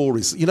got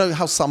stories. You know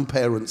how some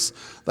parents,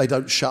 they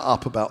don't shut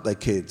up about their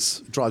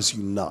kids? It drives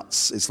you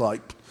nuts. It's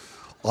like,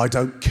 I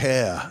don't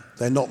care.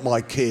 They're not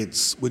my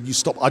kids. Will you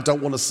stop? I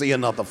don't want to see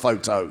another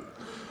photo.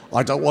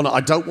 I don't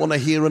want to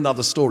hear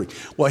another story.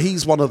 Well,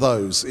 he's one of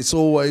those. It's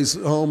always,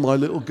 oh, my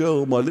little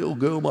girl, my little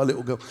girl, my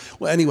little girl.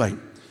 Well, anyway,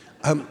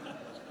 one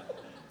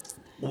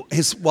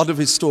of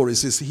his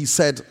stories is he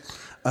said,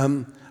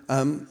 are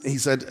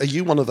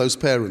you one of those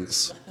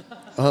parents?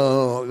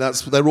 Oh,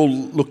 they're all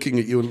looking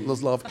at you and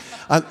laughing.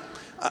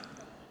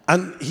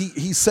 And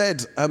he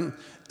said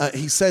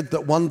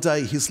that one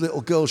day his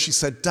little girl, she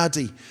said,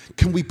 Daddy,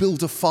 can we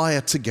build a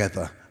fire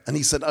together? And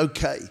he said,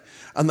 okay.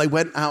 And they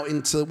went out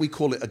into, we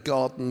call it a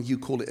garden, you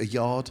call it a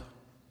yard,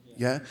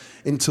 yeah?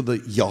 Into the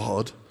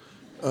yard,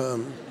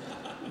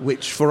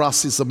 which for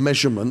us is a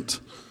measurement.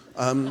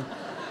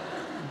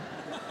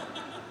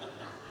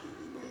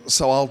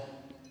 So I'll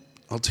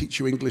teach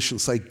you English and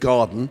say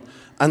garden.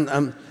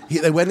 And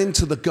they went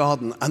into the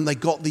garden, and they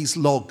got these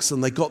logs,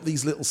 and they got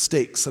these little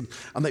sticks, and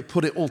they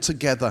put it all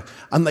together,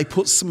 and they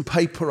put some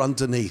paper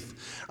underneath.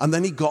 And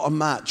then he got a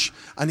match,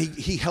 and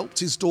he helped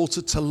his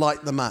daughter to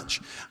light the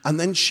match. And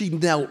then she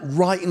knelt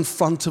right in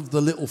front of the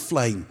little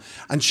flame,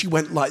 and she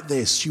went like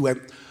this. She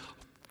went,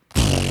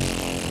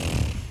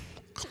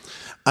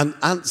 and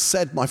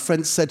my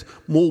friend said,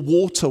 more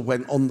water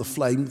went on the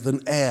flame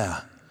than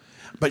air.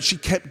 But she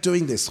kept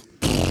doing this.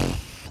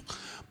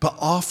 But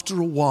after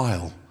a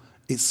while,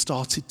 it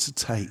started to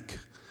take,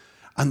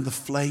 and the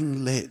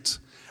flame lit,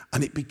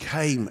 and it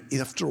became,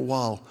 after a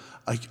while,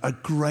 a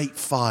great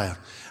fire.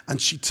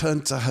 And she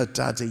turned to her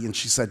daddy and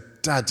she said,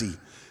 Daddy,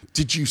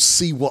 did you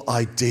see what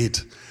I did?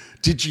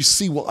 Did you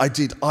see what I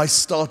did? I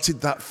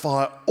started that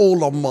fire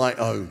all on my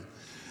own.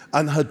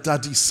 And her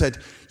daddy said,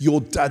 your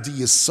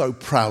daddy is so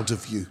proud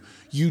of you.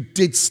 You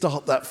did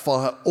start that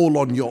fire all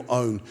on your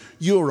own.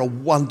 You're a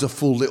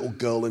wonderful little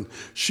girl. And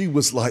she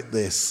was like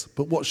this.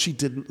 But what she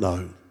didn't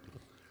know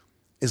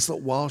is that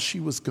while she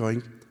was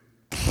going,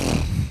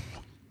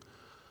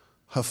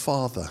 her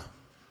father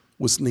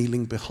was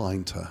kneeling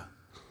behind her,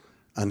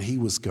 and he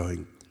was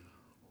going,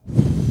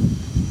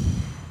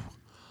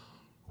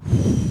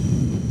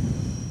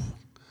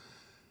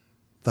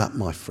 that,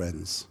 my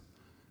friends,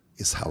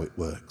 is how it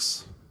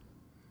works.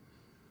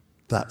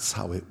 That's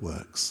how it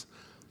works.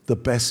 The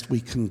best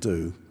we can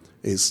do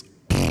is,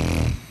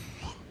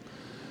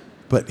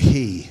 but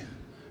he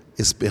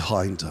is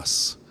behind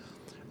us,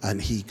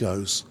 and he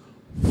goes,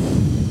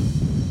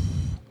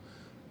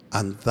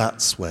 and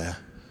that's where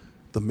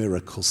the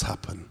miracles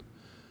happen.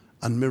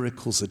 And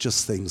miracles are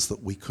just things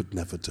that we could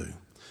never do.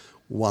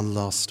 One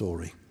last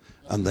story.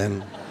 And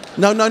then,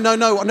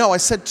 no, I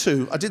said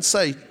two. I did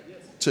say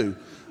two.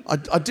 I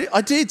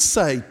did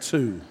say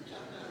two.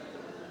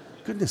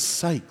 Goodness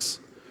sakes.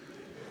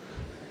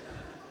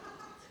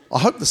 I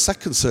hope the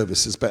second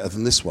service is better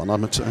than this one. I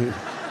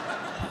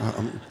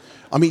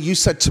mean, you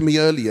said to me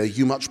earlier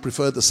you much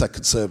prefer the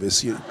second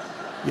service.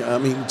 Yeah, I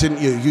mean,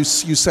 didn't you? You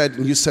said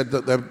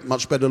that they're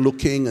much better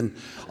looking, and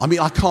I mean,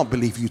 I can't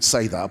believe you'd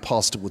say that. A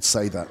pastor would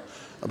say that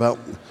about.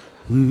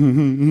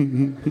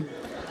 You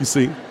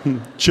see,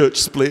 church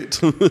split.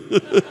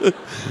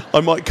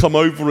 I might come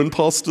over and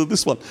pastor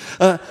this one.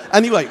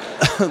 Anyway,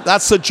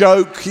 that's a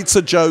joke. It's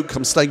a joke.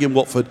 I'm staying in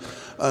Watford.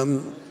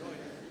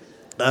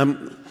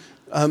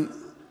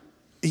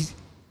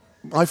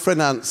 My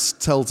friend Ants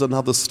tells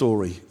another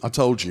story. I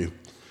told you,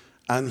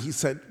 and he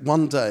said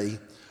one day.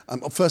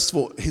 First of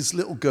all, his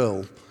little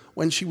girl,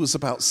 when she was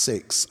about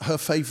 6, her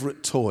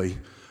favourite toy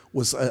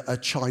was a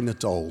China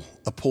doll,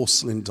 a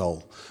porcelain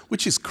doll,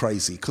 which is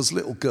crazy because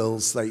little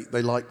girls, they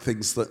like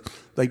things that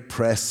they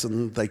press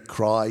and they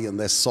cry and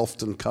they're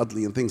soft and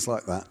cuddly and things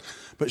like that.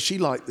 But she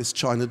liked this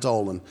China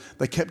doll, and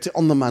they kept it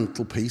on the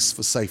mantelpiece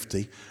for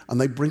safety,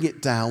 and they bring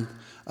it down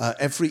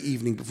every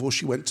evening before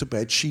she went to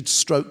bed. She'd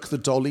stroke the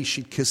dolly,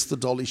 she'd kiss the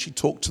dolly, she'd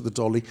talk to the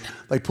dolly.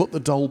 They put the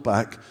doll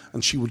back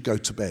and she would go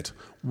to bed.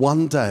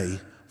 One day,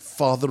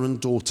 father and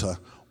daughter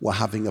were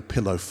having a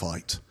pillow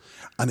fight,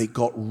 and it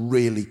got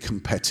really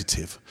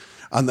competitive.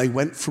 And they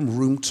went from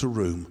room to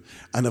room,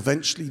 and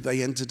eventually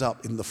they ended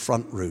up in the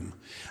front room.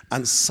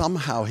 And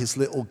somehow his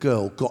little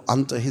girl got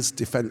under his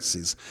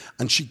defenses,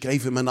 and she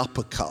gave him an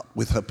uppercut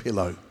with her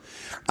pillow.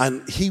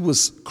 And he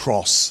was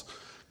cross,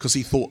 because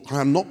he thought,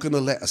 I'm not going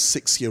to let a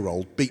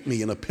 6-year-old beat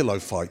me in a pillow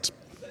fight.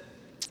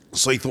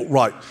 So he thought,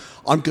 right,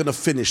 I'm going to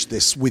finish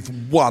this with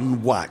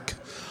one whack.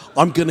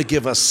 I'm going to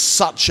give her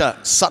such a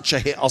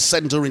hit, I'll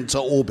send her into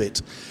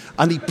orbit.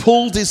 And he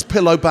pulled his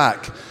pillow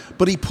back,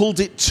 but he pulled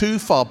it too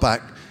far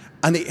back,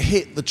 and it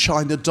hit the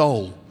China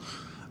doll.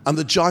 And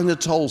the China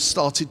doll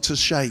started to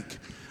shake.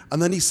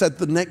 And then he said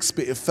the next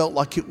bit, it felt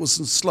like it was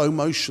in slow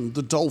motion.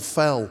 The doll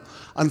fell,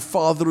 and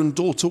father and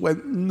daughter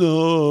went,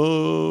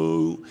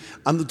 no.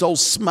 And the doll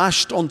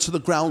smashed onto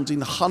the ground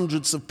in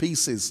hundreds of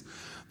pieces.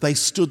 They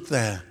stood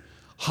there,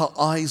 her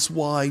eyes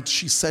wide.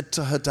 She said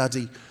to her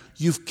daddy,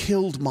 you've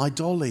killed my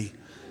dolly.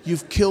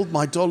 You've killed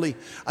my dolly.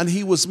 And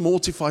he was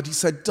mortified. He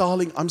said,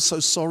 darling, I'm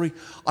so sorry.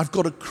 I've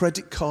got a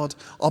credit card.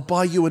 I'll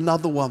buy you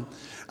another one.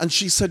 And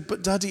she said,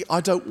 but daddy, I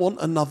don't want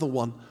another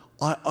one.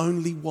 I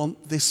only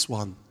want this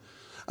one.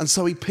 And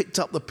so he picked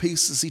up the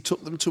pieces, he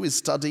took them to his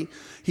study,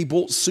 he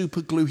bought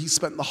super glue, he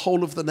spent the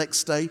whole of the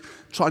next day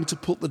trying to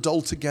put the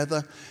doll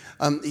together.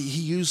 He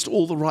used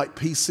all the right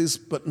pieces,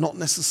 but not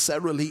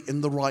necessarily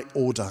in the right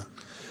order.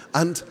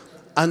 And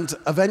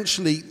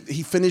eventually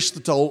he finished the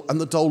doll, and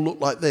the doll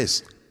looked like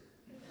this.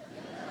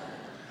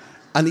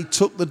 And he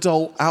took the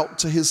doll out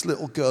to his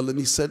little girl and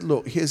he said,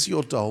 look, here's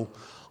your doll.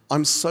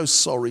 I'm so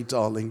sorry,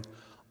 darling.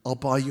 I'll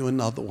buy you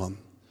another one.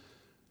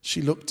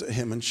 She looked at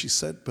him and she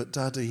said, but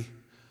daddy,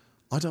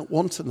 I don't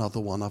want another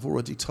one. I've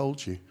already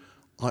told you.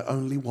 I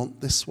only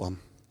want this one.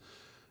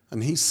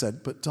 And he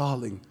said, but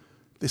darling,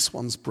 this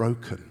one's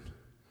broken.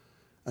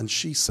 And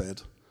she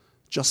said,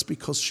 just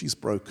because she's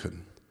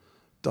broken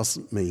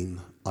doesn't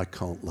mean I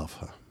can't love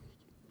her.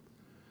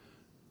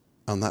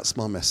 And that's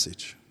my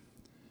message.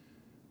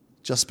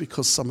 Just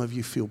because some of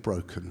you feel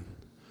broken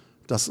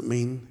doesn't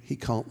mean he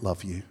can't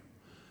love you,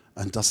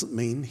 and doesn't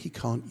mean he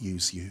can't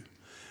use you,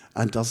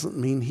 and doesn't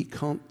mean he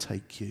can't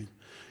take you.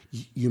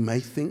 You may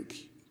think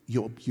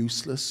you're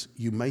useless.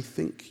 You may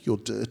think you're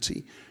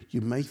dirty. You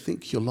may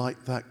think you're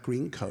like that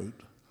green coat.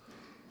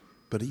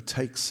 But he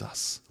takes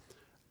us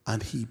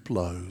and he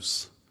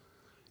blows.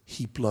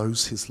 He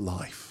blows his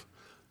life.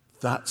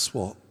 That's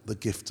what the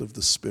gift of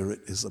the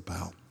Spirit is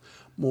about.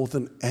 More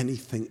than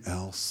anything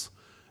else,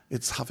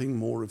 it's having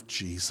more of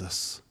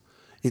Jesus.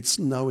 It's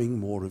knowing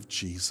more of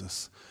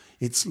Jesus.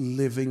 It's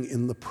living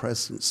in the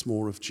presence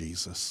more of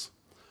Jesus.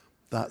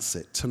 That's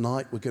it.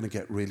 Tonight we're going to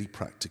get really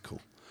practical.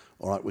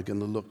 All right, we're going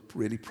to look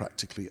really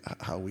practically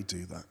at how we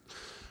do that.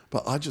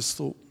 But I just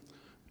thought,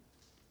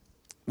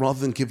 rather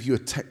than give you a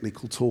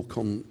technical talk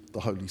on the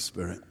Holy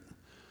Spirit,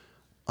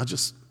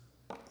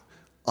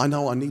 I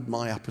know I need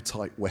my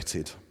appetite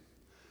whetted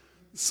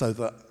so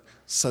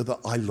that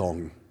I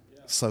long,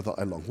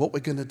 What we're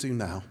going to do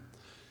now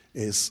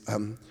is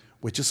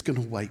we're just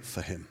going to wait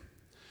for him.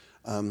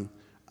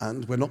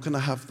 And we're not going to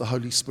have the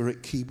Holy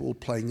Spirit keyboard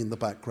playing in the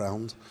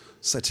background,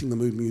 setting the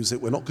mood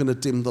music. We're not going to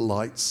dim the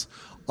lights.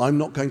 I'm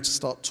not going to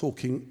start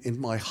talking in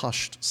my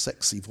hushed,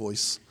 sexy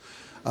voice.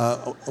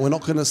 We're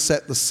not going to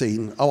set the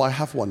scene. Oh, I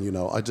have one,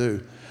 I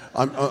do.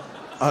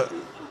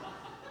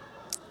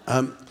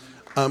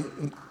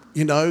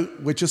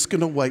 We're just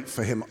going to wait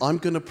for him. I'm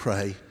going to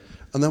pray,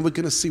 and then we're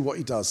going to see what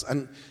he does.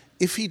 And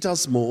if he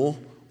does more,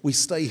 we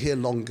stay here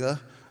longer,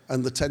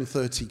 and the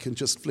 10:30 can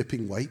just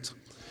flipping wait.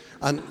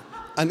 And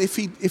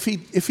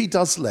if he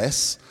does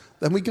less,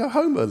 then we go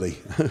home early.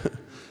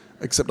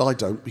 Except I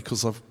don't,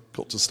 because I've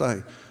got to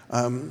stay.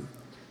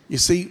 You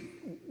see,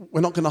 we're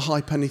not going to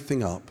hype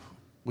anything up.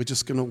 We're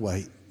just going to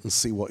wait and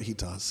see what he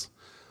does.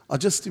 I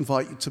just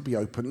invite you to be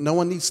open. No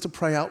one needs to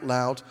pray out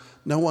loud.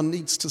 No one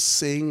needs to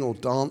sing or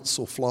dance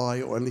or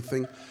fly or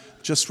anything.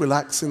 Just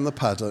relax in the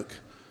paddock.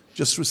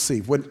 Just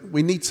receive.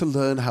 We need to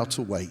learn how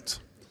to wait.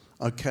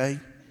 Okay?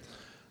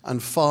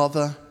 And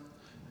Father,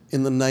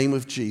 in the name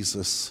of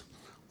Jesus,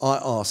 I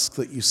ask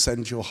that you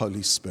send your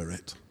Holy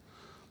Spirit.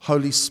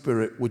 Holy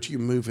Spirit, would you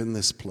move in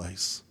this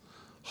place?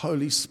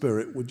 Holy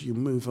Spirit, would you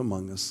move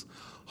among us?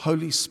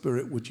 Holy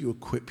Spirit, would you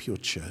equip your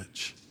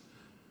church?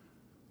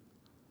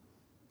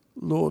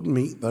 Lord,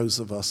 meet those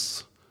of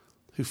us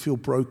who feel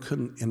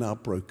broken in our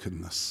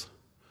brokenness.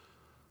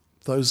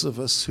 Those of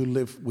us who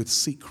live with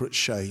secret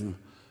shame,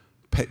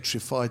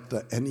 petrified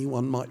that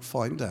anyone might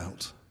find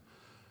out.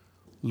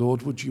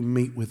 Lord, would you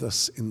meet with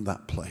us in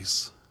that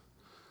place?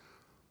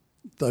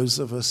 Those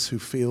of us who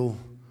feel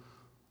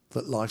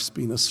that life's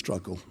been a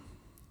struggle.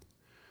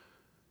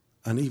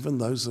 And even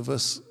those of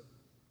us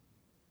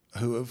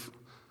who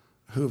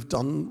have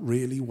done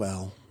really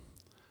well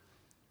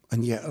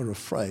and yet are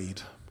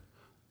afraid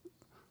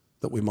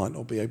that we might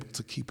not be able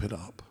to keep it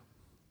up.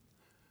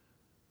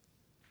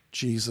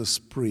 Jesus,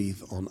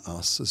 breathe on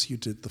us as you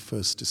did the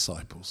first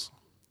disciples.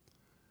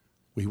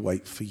 We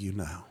wait for you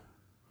now.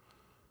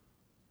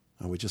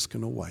 And we're just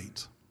going to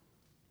wait.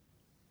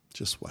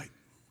 Just wait.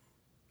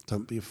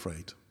 Don't be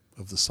afraid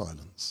of the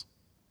silence.